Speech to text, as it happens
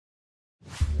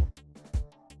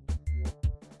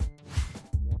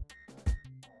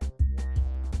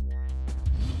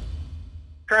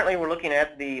Currently, we're looking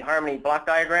at the Harmony block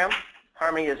diagram.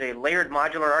 Harmony is a layered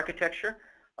modular architecture.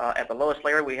 At the lowest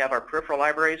layer, we have our peripheral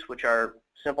libraries, which are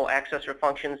simple accessor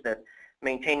functions that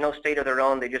maintain no state of their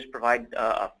own. They just provide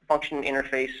a function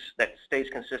interface that stays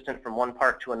consistent from one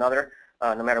part to another,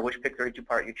 no matter which PIC32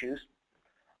 part you choose.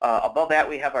 Above that,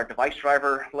 we have our device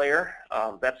driver layer.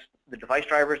 That's the device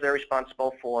drivers. They're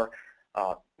responsible for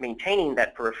maintaining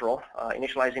that peripheral,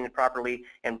 initializing it properly,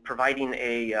 and providing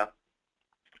a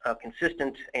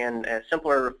consistent and a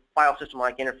simpler file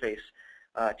system-like interface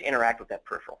to interact with that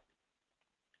peripheral.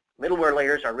 Middleware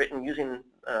layers are written using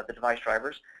the device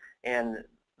drivers, and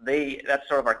that's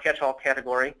sort of our catch-all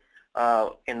category.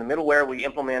 In the middleware, we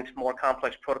implement more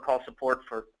complex protocol support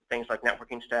for things like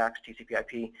networking stacks,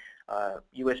 TCP/IP,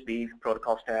 USB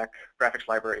protocol stack, graphics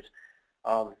libraries,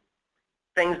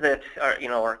 things that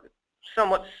are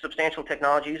somewhat substantial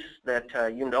technologies that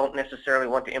you don't necessarily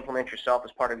want to implement yourself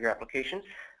as part of your applications.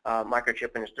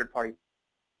 Microchip and its third-party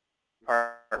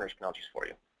partners can use for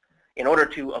you. In order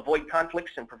to avoid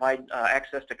conflicts and provide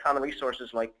access to common resources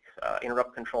like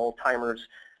interrupt control, timers,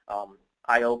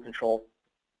 I/O control,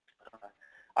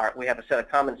 we have a set of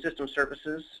common system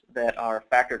services that are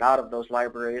factored out of those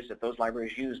libraries that those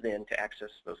libraries use then to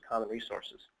access those common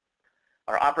resources.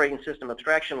 Our operating system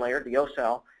abstraction layer, the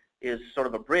OSAL, is sort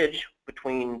of a bridge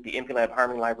between the MPLAB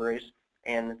Harmony libraries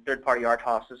and third-party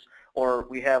RTOSs, or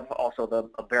we have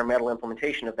also a bare metal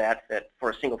implementation of that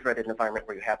for a single-threaded environment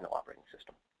where you have no operating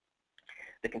system.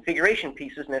 The configuration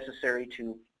pieces necessary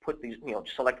to put these,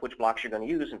 select which blocks you're going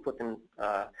to use and put them,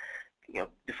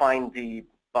 define the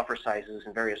buffer sizes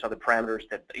and various other parameters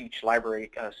that each library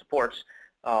supports.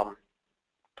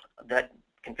 That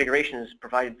configuration is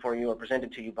provided for you or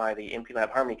presented to you by the MPLAB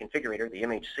Harmony Configurator, the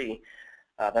MHC.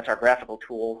 That's our graphical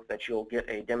tool that you'll get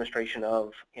a demonstration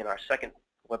of in our second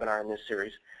webinar in this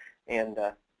series. And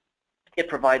it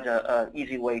provides an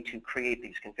easy way to create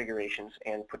these configurations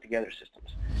and put together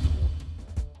systems.